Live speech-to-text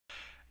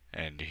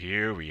And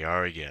here we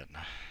are again.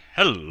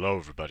 Hello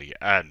everybody,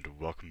 and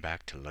welcome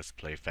back to Let's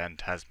Play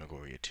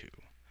Phantasmagoria 2.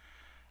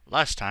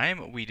 Last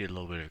time, we did a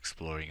little bit of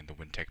exploring in the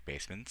Wintech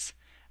basements,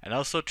 and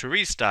also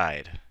Therese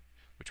died,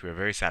 which we are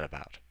very sad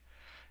about.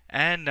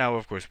 And now,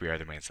 of course, we are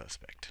the main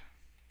suspect.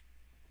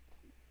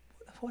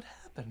 What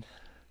happened?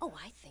 Oh,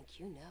 I think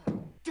you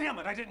know. Damn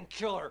it, I didn't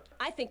kill her!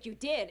 I think you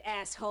did,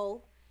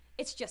 asshole.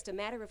 It's just a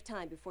matter of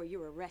time before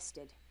you're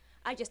arrested.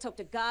 I just hope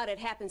to God it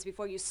happens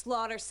before you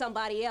slaughter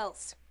somebody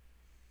else.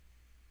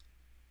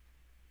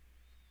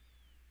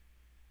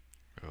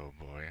 Oh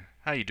boy.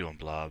 How you doing,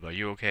 Blob? Are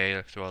you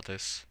okay throughout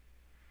this?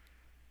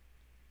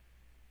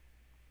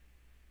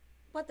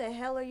 What the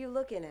hell are you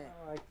looking at?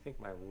 Oh, I think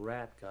my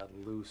rat got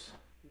loose.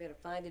 Better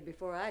find it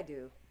before I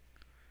do.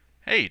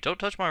 Hey, don't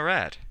touch my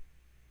rat!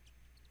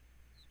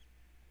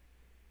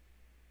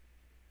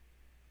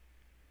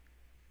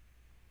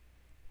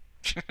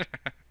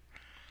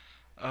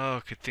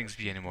 Oh, could things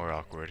be any more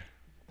awkward?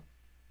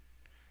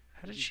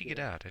 How did she get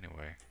out,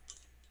 anyway?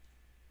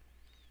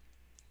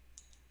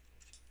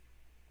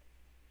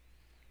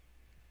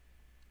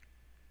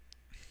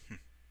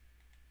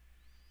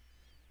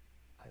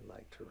 I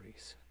like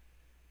Therese.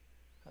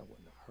 I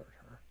wouldn't have hurt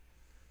her.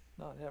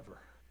 Not ever.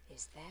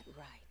 Is that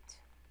right?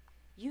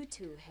 You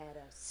two had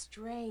a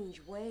strange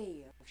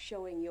way of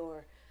showing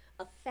your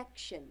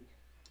affection.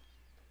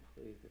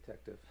 Please,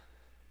 detective.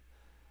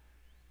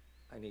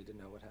 I need to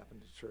know what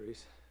happened to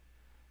Therese.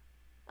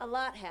 A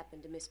lot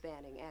happened to Miss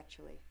Banning,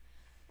 actually.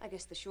 I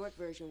guess the short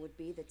version would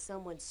be that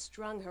someone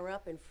strung her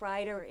up and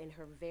fried her in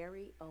her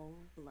very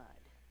own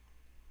blood.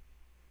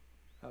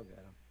 I'll get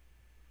him.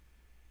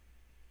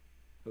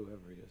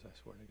 Whoever he is, I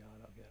swear to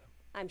God, I'll get him.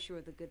 I'm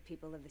sure the good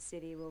people of the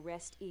city will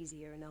rest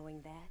easier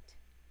knowing that.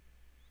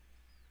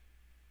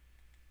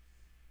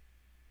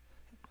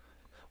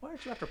 Why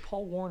aren't you after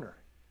Paul Warner?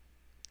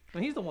 I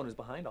mean, he's the one who's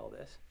behind all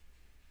this.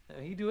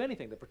 He'd do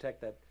anything to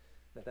protect that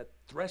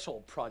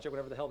threshold project,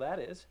 whatever the hell that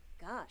is.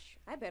 Gosh,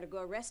 I better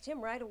go arrest him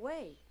right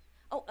away.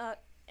 Oh,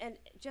 and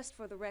just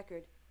for the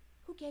record,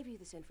 who gave you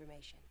this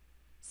information?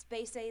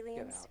 Space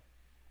aliens? Get out.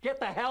 Get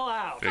the hell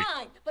out!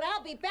 Fine, but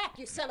I'll be back,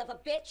 you son of a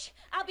bitch.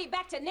 I'll be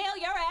back to nail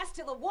your ass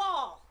to the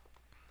wall.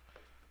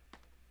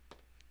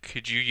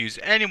 Could you use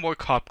any more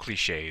cop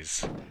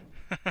cliches?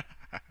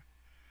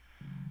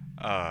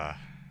 How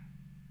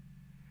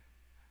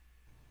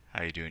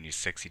you doing, you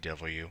sexy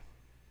devil, you?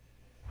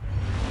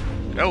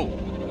 No!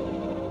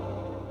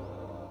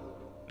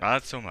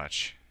 Not so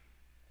much.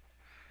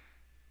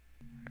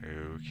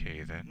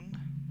 Okay, then.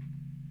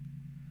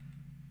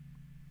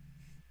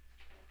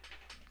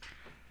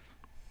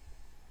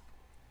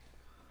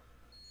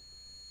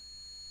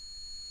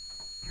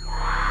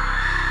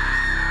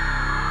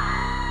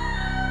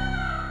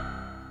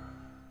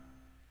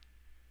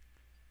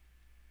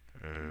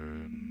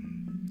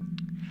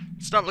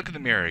 Let's not look in the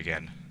mirror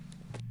again.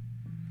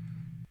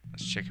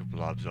 Let's check if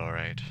Blob's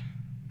alright.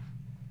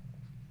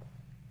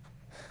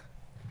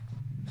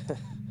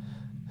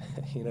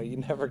 You know, you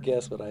never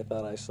guess what I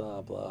thought I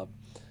saw, Blob.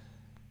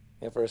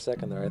 And for a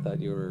second there, I thought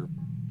you were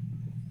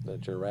the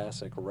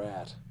Jurassic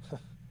rat. I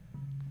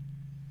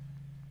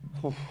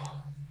want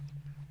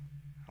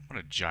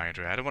a giant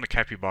rat. I want a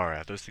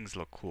capybara. Those things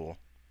look cool.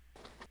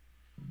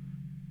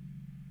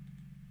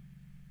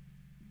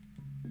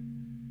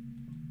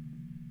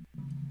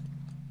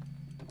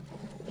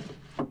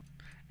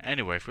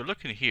 Anyway, if we're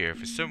looking here,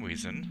 for some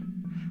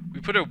reason,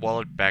 we put our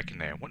wallet back in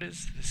there. What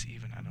is this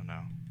even? I don't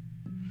know.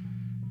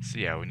 So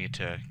yeah, we need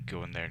to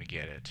go in there and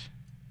get it.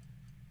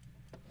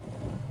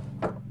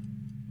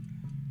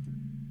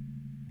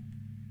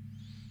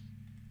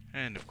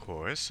 And of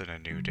course, on a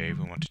new day,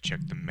 we want to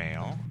check the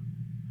mail.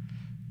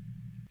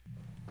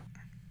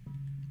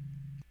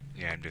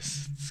 Yeah, I'm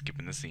just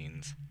skipping the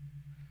scenes.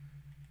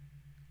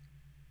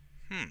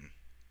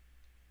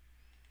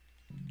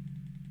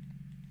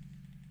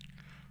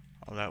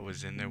 All that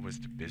was in there was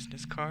the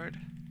business card?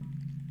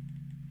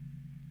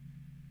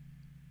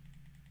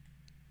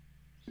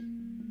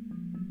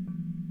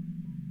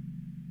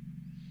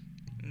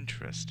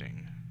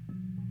 Interesting.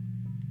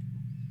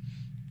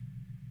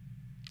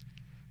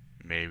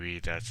 Maybe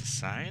that's a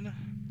sign?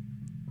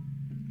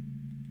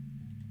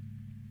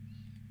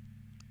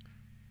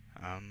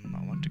 I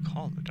want to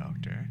call the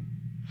doctor,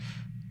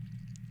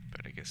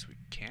 but I guess we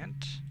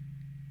can't.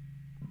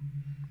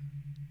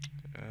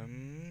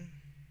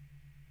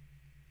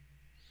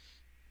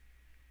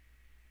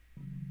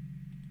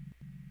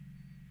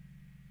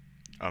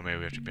 Oh, maybe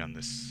we have to be on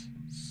this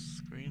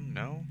screen?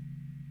 No?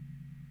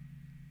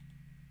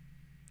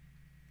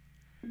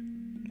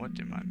 What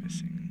am I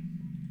missing?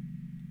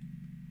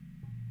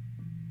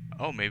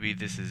 Oh, maybe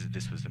this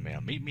was the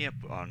mail. Meet me up.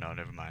 Oh no,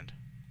 never mind.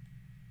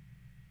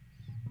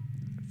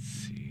 Let's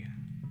see.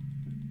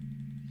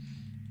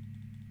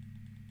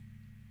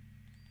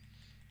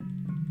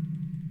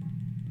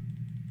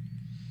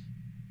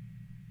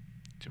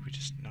 Did we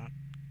just not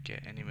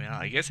get any mail?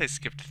 I guess I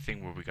skipped the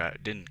thing where we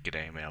didn't get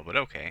any mail, but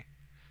okay.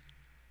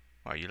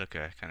 Wow, you look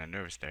kind of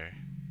nervous there.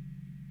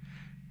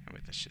 Oh,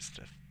 wait, that's just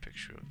a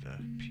picture of the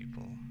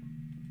people.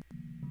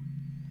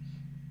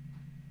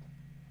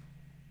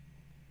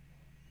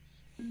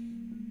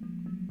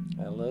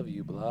 love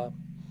you, Blob.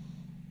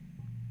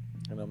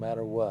 And no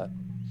matter what,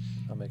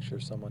 I'll make sure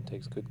someone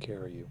takes good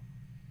care of you.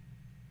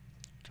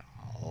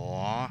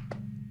 Aww.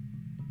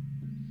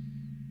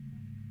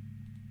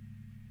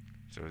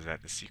 So is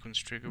that the sequence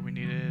trigger we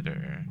needed,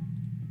 or?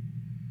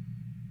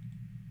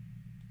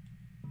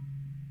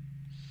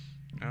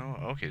 No?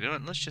 Okay,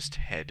 let's just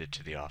head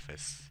to the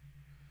office.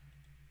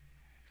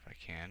 If I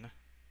can.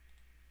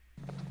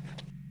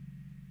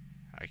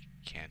 I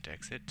can't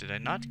exit. Did I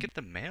not get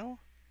the mail?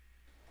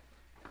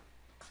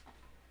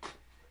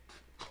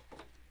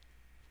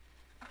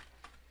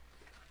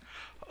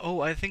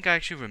 Oh, I think I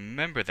actually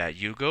remember that.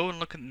 You go and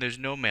look and there's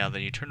no mail,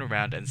 then you turn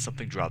around and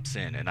something drops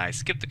in, and I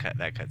skipped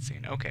that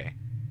cutscene. Okay.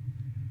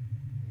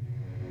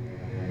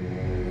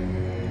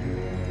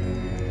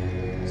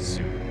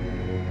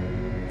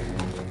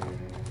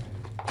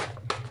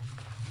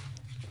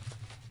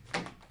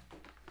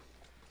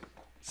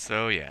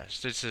 So yeah,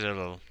 this is a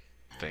little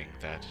thing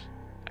that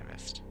I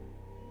missed.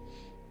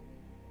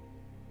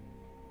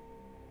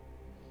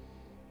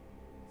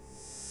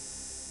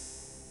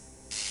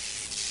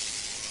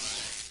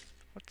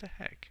 What the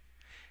heck?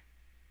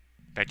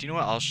 In fact, you know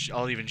what?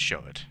 I'll even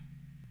show it.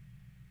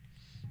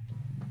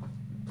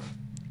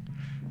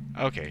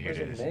 Okay, here Where's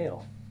it is. the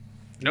mail?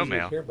 No Usually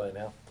mail. here by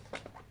now.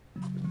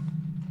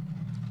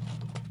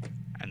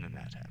 And then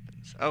that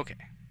happens. Okay.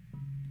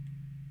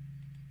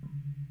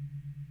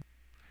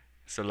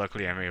 So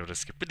luckily I'm able to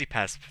skip really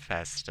fast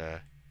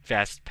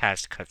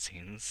past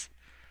cutscenes.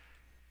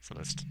 So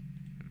let's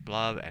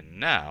blob, and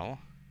now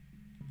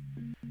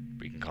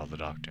we can call the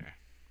doctor.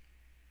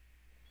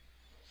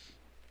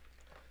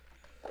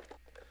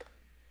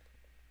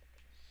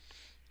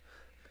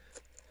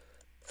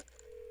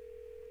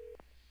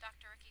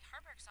 Dr. Ricky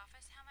Harburg's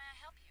office. How may I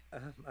help you?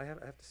 I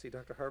have to see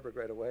Dr. Harburg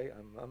right away.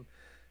 I'm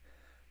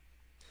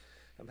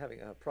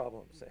having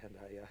problems, and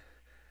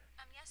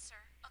Yes, sir.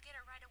 I'll get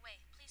her right away.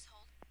 Please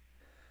hold.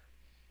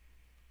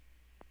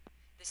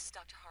 This is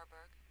Dr.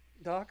 Harburg.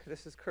 Doc,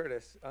 this is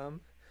Curtis.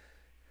 I'm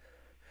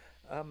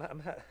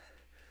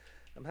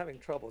having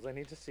troubles. I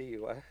need to see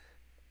you.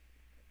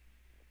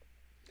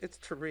 It's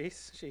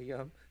Therese. She's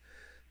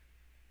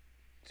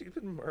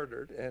been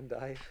murdered, and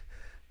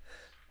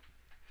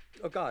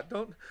oh God,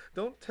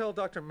 don't tell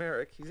Dr.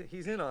 Merrick.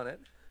 He's in on it.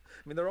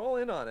 I mean, they're all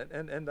in on it,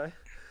 and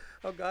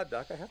oh God,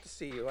 Doc, I have to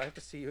see you. I have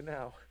to see you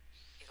now.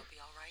 It'll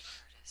be all right,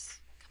 Curtis.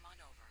 Come on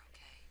over,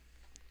 okay?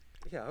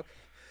 Yeah, okay.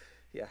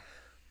 Yeah.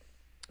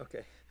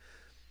 Okay.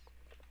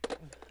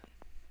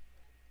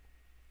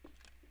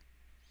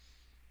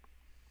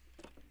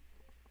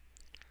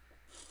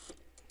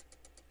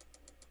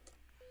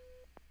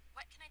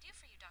 What can I do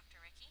for you, Dr.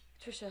 Ricky?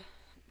 Trisha,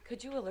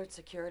 could you alert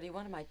security?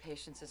 One of my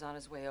patients is on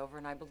his way over,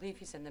 and I believe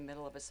he's in the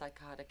middle of a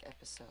psychotic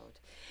episode.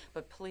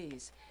 But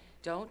please,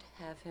 don't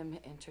have him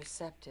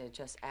intercepted.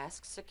 Just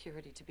ask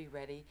security to be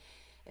ready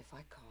if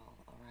I call,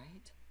 all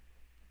right?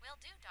 Will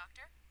do,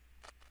 Doctor.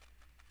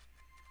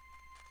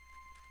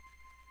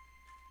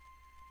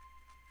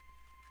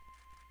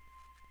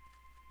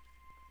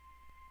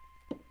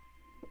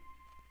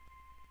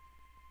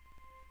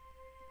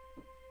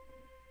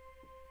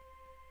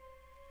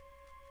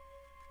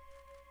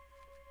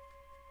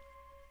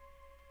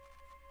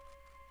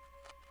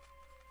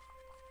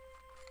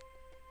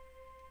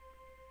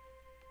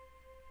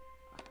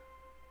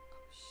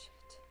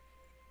 Shit.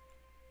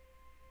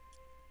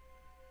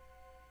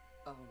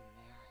 Oh,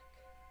 Merrick.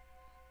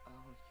 Oh,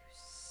 you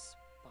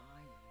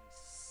spying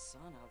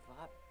son of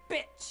a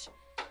bitch!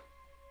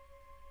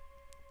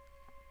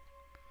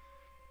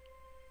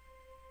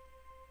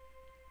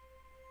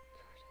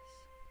 Curtis.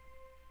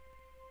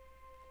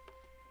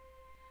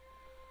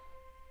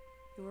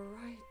 You were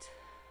right.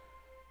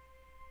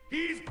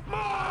 He's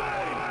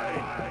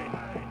mine!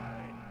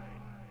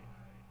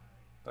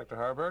 Dr.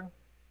 Harburg?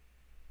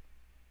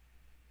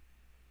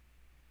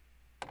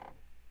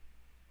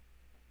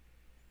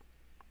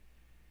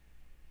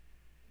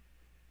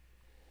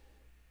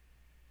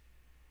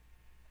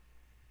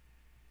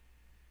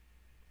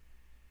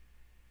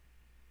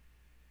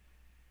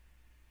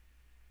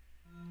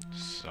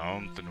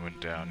 Something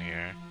went down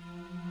here.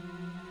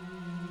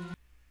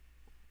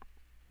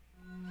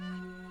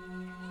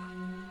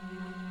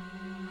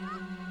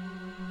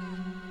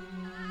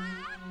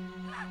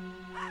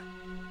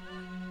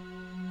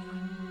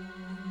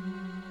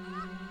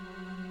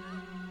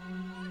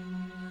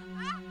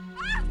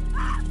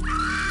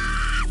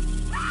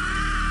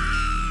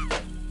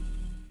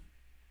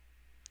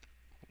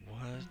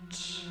 What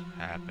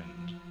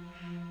happened?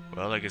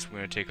 Well, I guess we're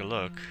gonna take a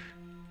look.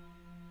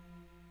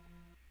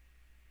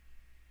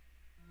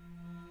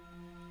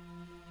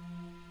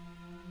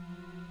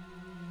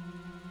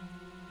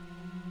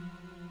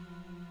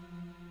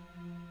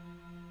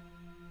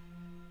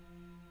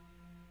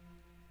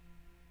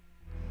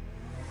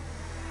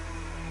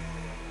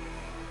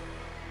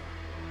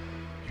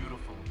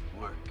 Beautiful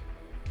work,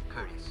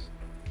 Curtis.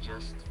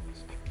 Just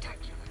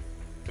spectacular.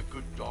 The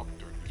Good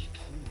Doctor is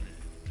truly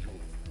your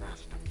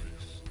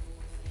masterpiece.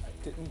 I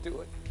didn't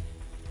do it.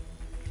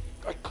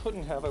 I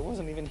couldn't have. I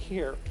wasn't even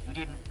here. You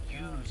didn't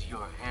use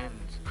your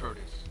hands,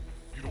 Curtis.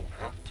 You don't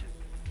have to.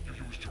 You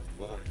used your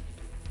mind.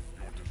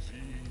 Your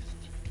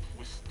diseased,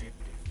 twisted,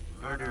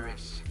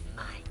 murderous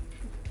mind.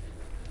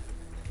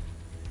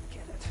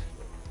 Get it.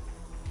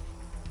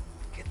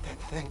 Get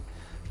that thing.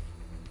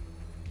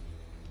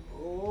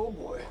 Oh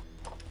boy.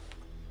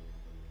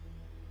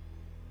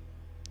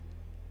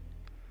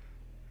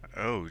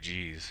 Oh,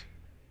 jeez.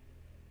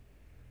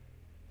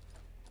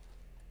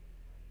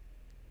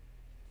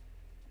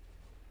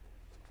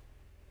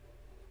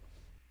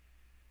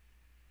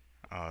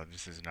 Oh,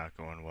 this is not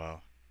going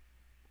well.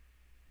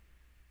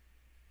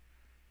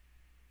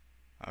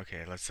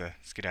 Okay, let's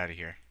get out of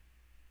here.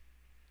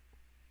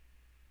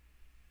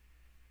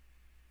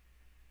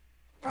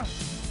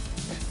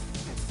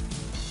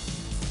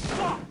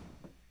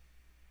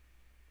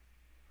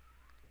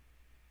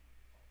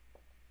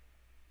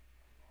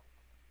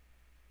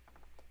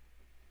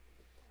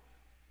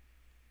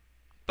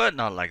 But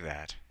not like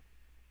that.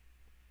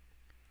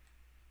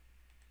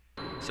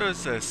 So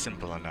it's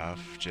simple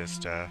enough.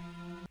 Just okay,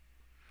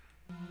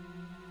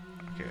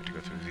 I have to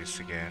go through this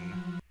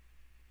again.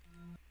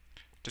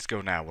 Just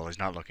go now while he's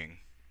not looking.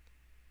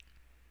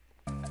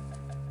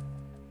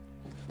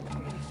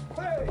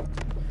 Hey!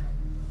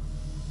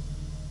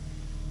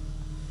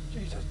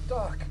 Jesus,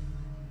 Doc.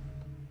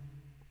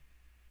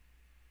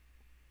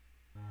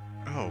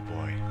 Oh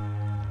boy.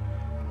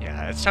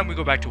 Yeah, it's time we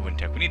go back to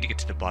Wintech. We need to get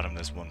to the bottom of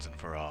this once and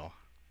for all.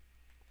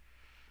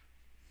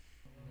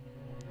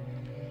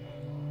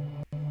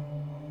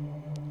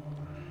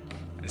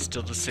 It's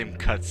still the same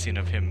cutscene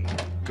of him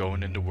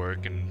going into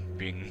work and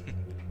being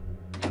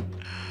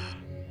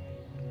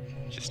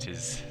just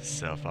his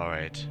self.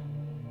 Alright.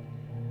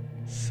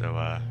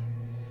 So,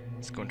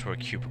 let's go into our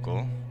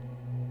cubicle.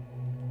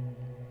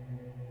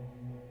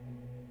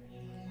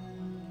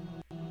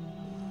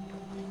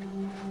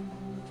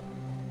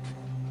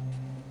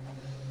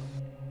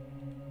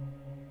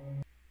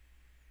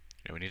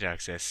 Yeah, we need to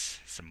access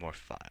some more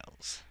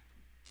files.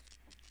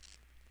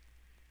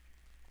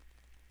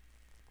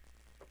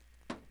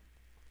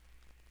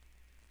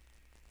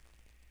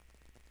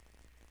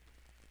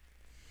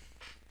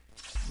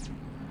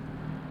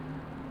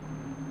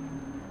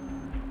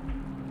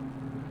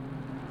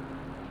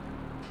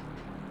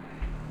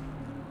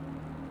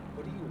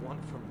 What do you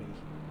want from me?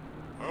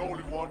 I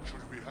only want you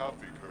to be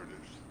happy,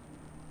 Curtis.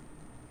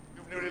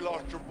 You've nearly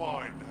lost your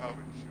mind,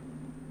 haven't you?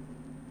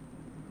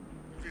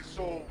 You'll be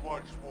so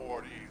much more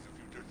at ease if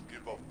you just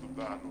give up the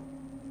battle.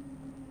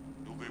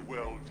 You'll be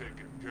well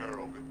taken care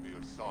of in the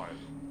asylum.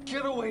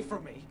 Get away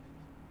from me!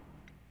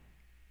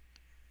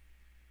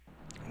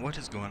 What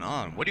is going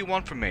on? What do you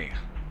want from me?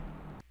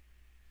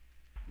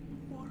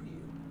 Who are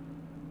you?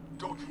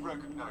 Don't you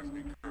recognize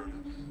me,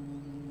 Curtis?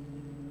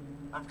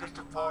 I'm just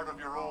a part of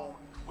your own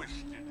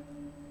twisted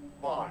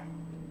mind.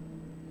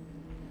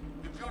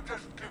 If you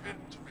just give in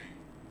to me,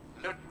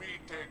 let me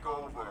take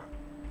over,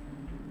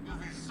 you'll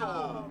be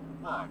so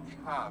much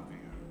happier.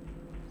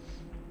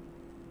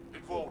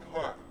 It won't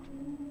hurt.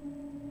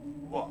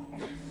 What?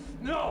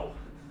 No!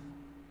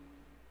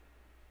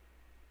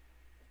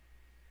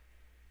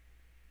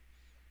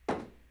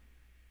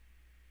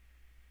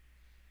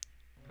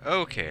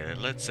 Okay,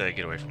 let's get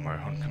away from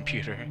our own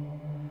computer.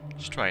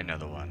 Let's try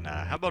another one.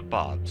 How about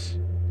Bob's?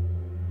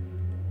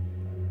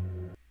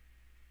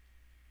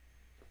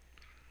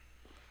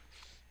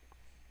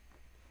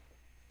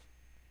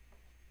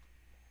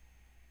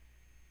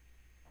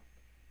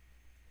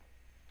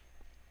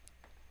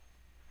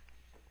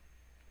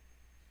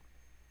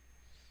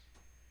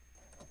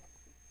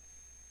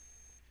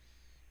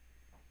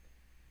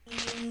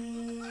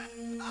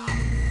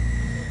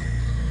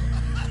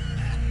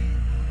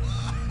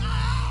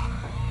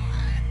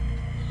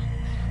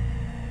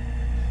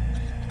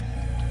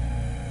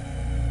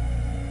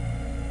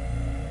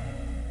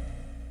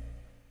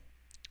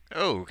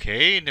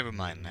 Okay, never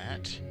mind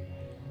that.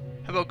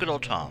 How about good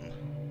old Tom?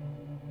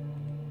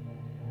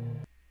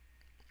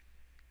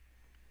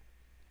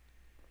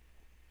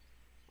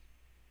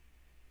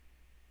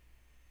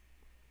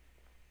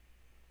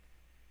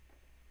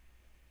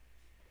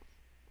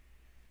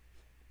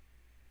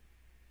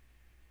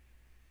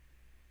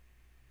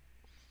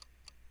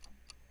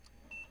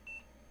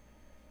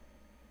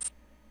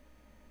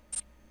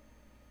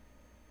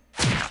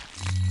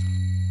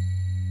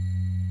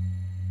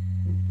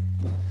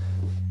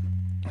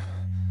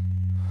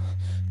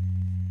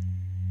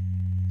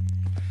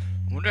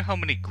 I wonder how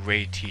many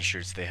gray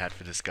t-shirts they had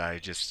for this guy,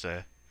 just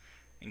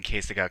in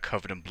case they got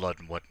covered in blood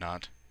and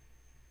whatnot.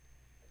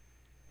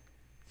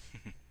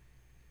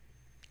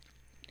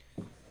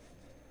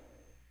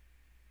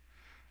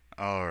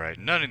 Alright,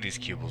 none of these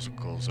cubicles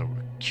are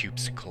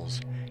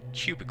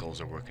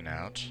working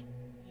out.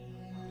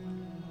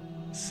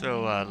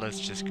 So let's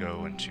just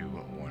go into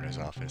Warner's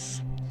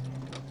office.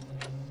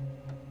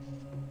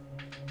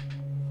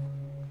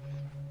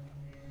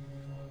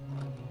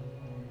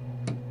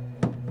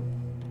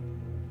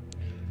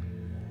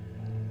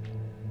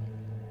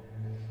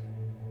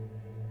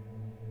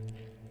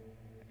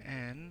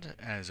 And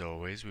as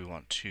always, we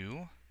want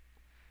to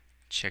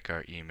check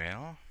our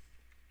email.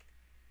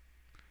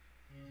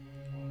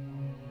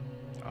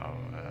 Oh,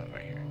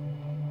 right here.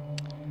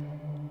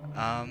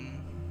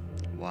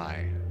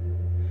 Why?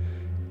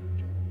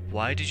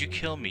 Why did you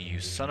kill me, you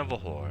son of a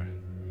whore?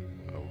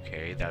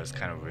 Okay, that was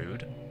kind of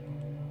rude.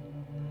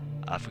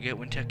 Forget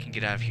Wintech can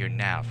get out of here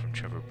now, from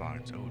Trevor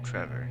Barnes. Oh,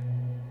 Trevor.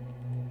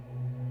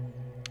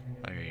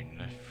 I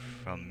mean,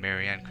 from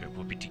Marianne Crib.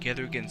 We'll be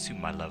together again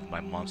soon, my love, my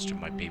monster,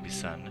 my baby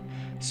son.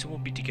 Soon we'll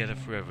be together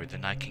forever.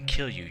 Then I can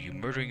kill you, you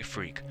murdering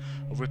freak.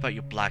 I'll rip out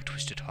your black,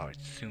 twisted heart.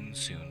 Soon,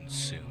 soon,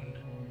 soon.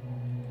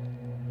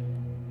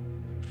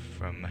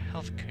 From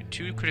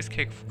to Curtis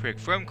Craig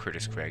from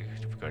Curtis Craig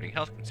regarding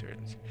health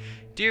concerns.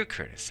 Dear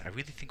Curtis, I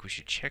really think we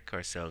should check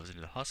ourselves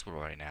into the hospital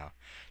right now.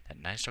 That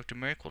nice Dr.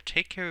 Merrick will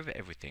take care of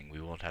everything. We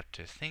won't have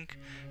to think.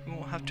 We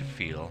won't have to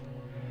feel.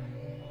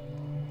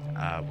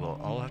 We'll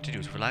all have to do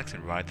is relax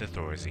and ride the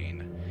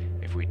Thorazine.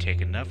 If we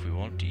take enough, we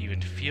won't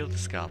even feel the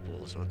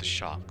scalpels or the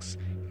shocks.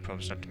 I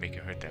promise not to make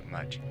it hurt that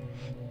much.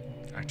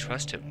 I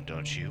trust him,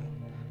 don't you?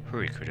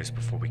 Hurry, Curtis,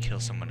 before we kill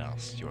someone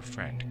else. Your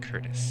friend,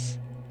 Curtis.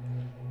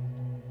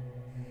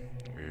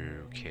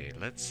 Okay,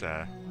 let's,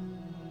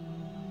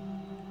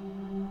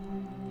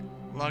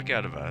 log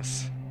out of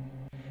us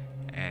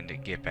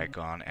and get back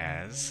on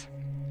as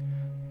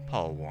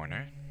Paul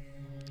Warner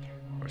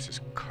versus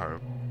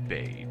Carpe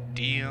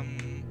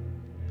Diem.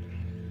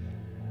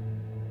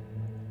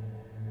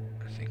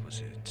 I think was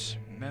it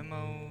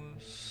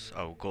memos?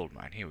 Oh,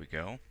 Goldmine. Here we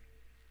go.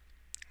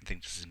 I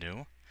think this is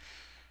new.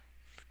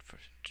 For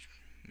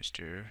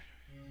Mr.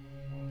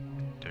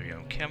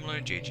 Darion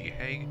Kemmler, J.G.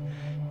 Haig.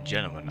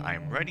 Gentlemen, I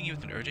am writing you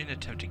with an urgent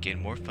attempt to gain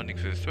more funding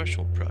for the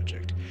Threshold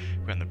Project.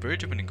 We're on the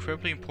verge of an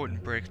incredibly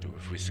important breakthrough.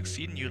 If we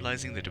succeed in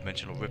utilizing the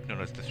dimensional rip known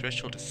as the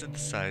Threshold to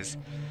synthesize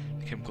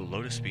the chemical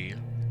Lotus B,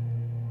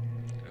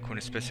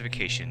 according to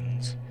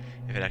specifications,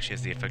 if it actually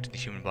has the effect of the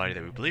human body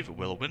that we believe it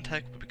will,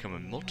 Wintech will become a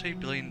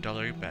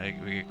multi-billion-dollar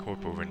mega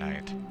corp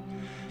overnight.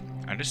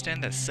 I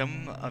understand that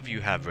some of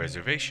you have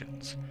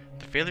reservations.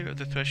 The failure of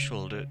the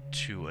Threshold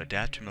to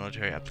adapt to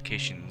military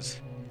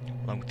applications,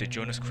 along with the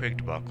Jonas Craig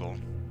debacle,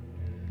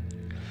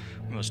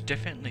 were most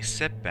definitely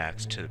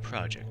setbacks to the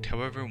project.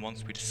 However,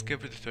 once we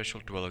discovered the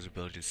Threshold Dweller's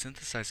ability to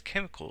synthesize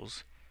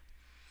chemicals,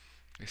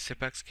 the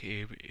setbacks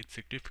became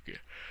insignificant.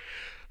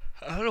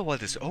 I don't know why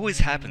this always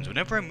happens.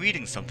 Whenever I'm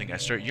reading something, I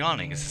start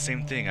yawning. It's the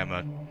same thing. I'm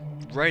a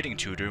writing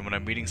tutor, and when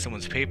I'm reading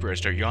someone's paper, I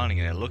start yawning,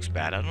 and it looks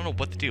bad. I don't know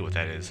what the deal with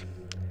that is.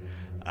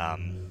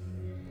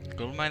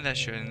 Gold mine that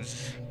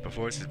shines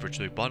before us is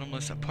virtually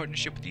bottomless. A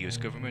partnership with the U.S.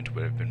 government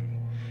would have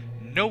been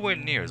nowhere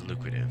near as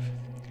lucrative.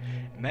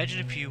 Imagine,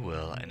 if you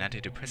will, an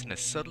antidepressant as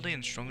subtly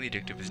and strongly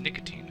addictive as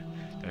nicotine.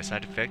 Their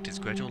side effect is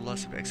gradual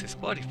loss of excess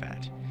body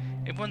fat.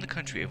 Everyone in the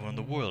country, everyone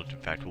in the world, in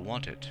fact, will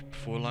want it.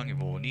 Before long,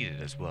 everyone will need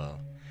it as well.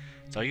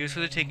 It's all yours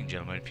for the taking,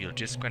 gentlemen. If you'll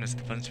just grant us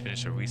the funds to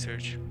finish our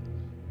research.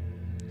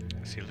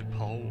 Seal the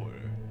power.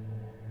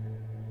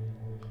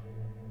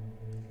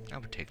 I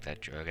would take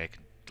that drug. I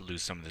could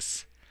lose some of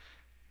this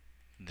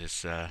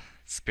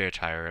spare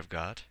tire I've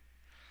got.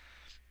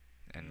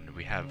 And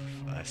we have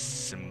a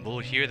symbol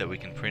here that we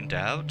can print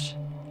out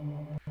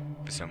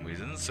for some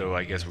reason, so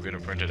I guess we're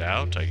gonna print it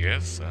out, I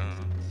guess.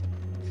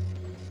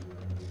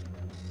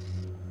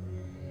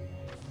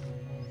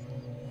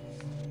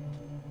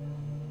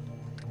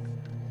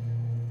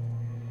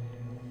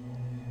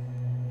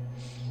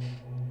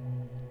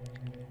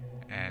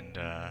 And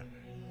I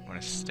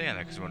want to stay on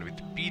that because we want to read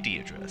the BD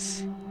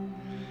address.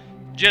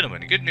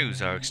 Gentlemen, good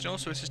news. Our external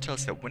sources tell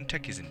us that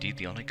Wintech is indeed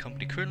the only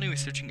company currently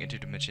researching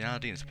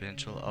interdimensionality and its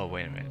potential. Oh,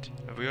 wait a minute.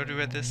 Have we already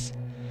read this?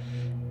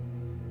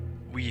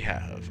 We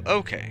have.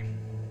 Okay.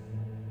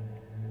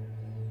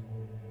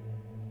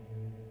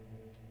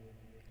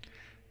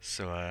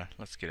 So,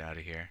 let's get out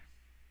of here.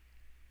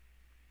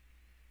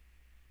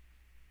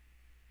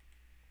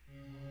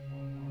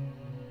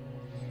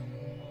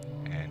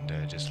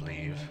 And, just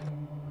leave.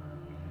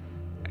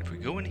 And if we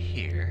go in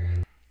here...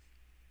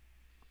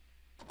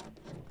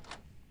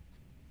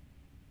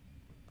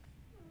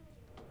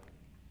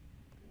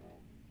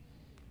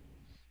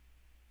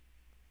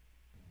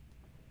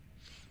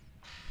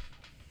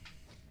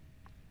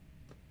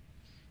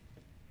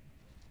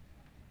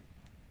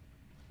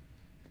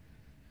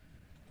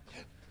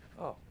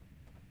 Oh.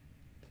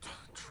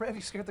 Trev,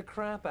 you scared the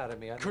crap out of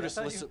me. Curtis,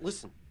 I thought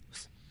listen,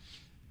 listen.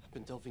 I've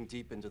been delving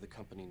deep into the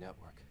company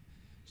network.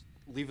 Just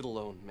leave it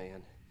alone,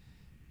 man.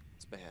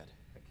 It's bad.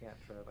 I can't,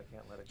 Trev. I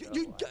can't let it go.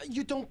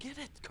 You don't get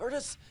it,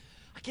 Curtis.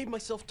 I gave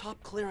myself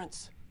top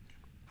clearance.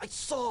 I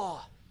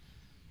saw.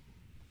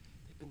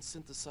 They've been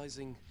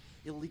synthesizing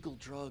illegal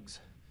drugs.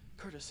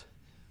 Curtis,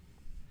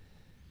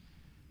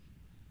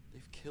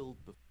 they've killed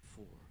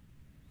before.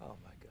 Oh,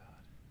 my God.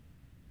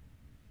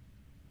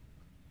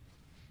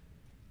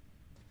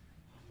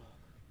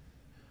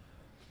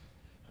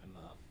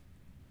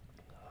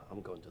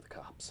 I'm going to the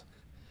cops.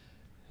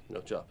 No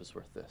job is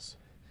worth this.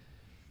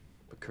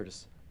 But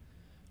Curtis,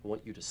 I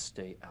want you to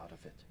stay out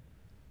of it.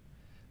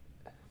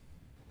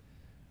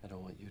 I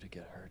don't want you to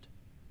get hurt.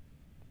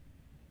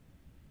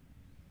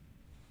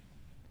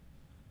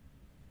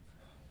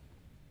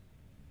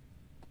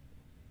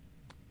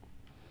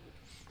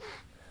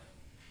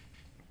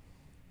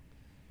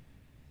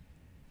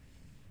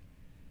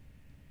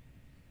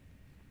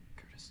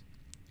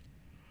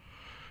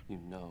 You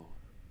know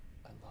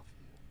I love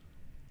you.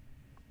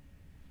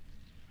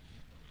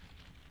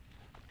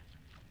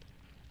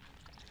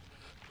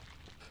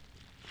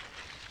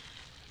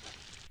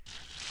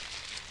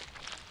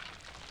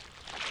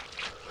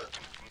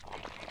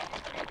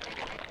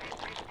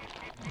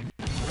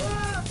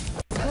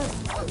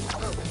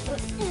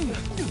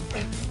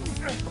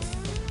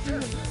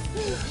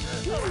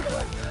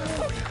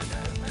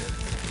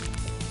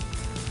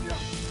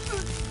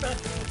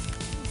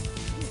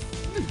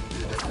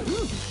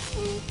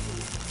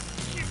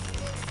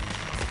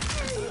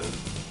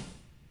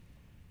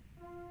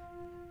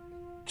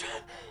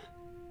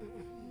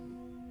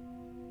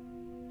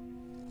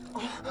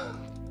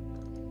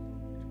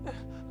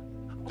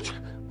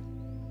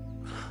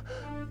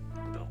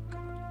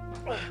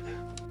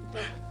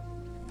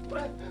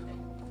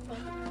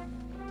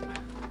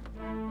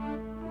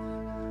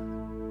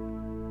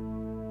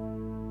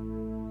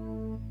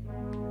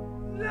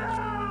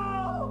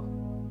 No!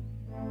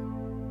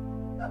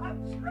 Not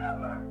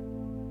Trevor!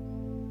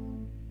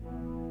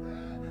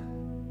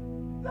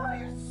 No,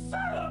 you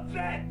son of a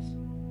bitch!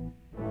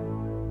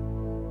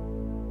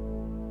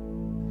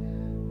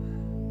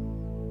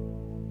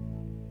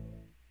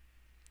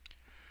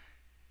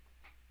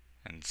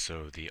 And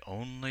so the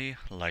only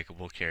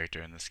likable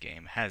character in this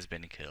game has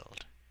been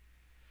killed.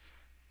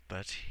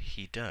 But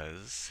he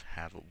does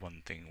have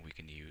one thing we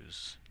can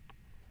use.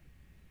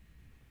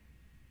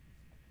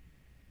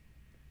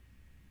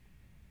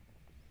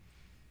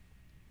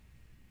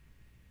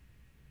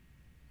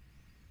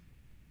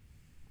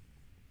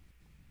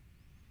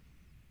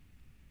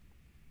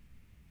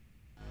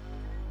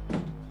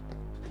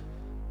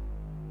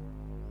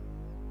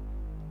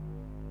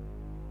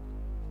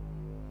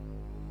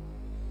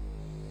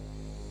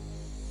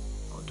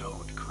 Oh,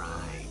 don't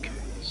cry,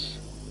 Curtis.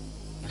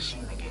 You see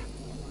him again,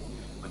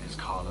 with his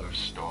collar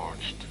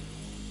starched,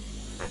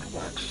 and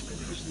wax in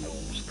his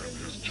nose and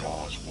his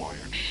jaws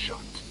wired shut.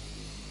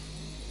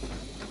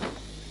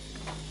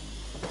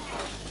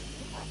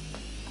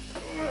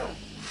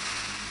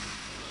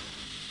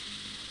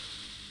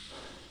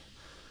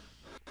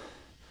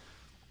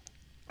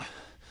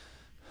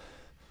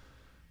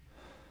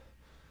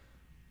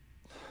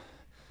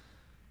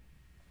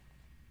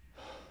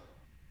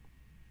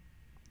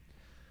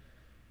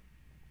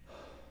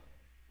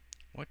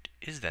 What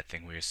is that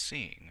thing we're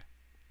seeing?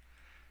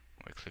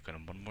 We click on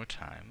it one more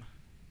time.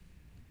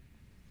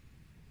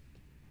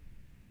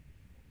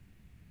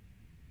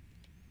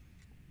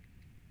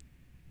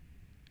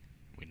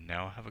 We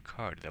now have a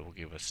card that will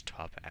give us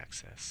top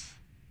access.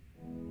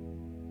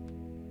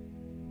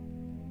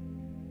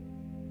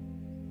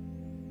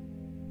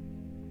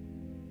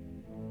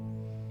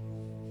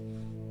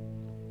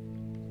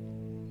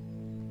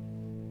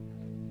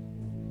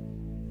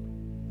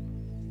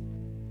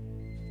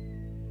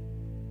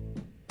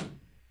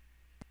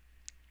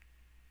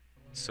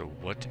 So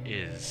what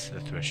is the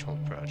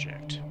Threshold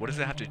Project? What does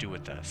it have to do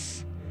with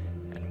us?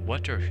 And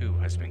what or who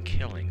has been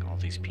killing all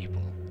these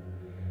people?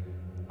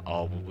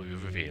 All will be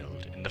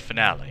revealed in the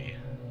finale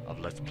of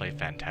Let's Play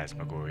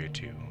Phantasmagoria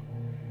 2.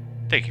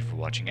 Thank you for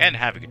watching and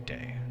have a good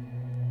day.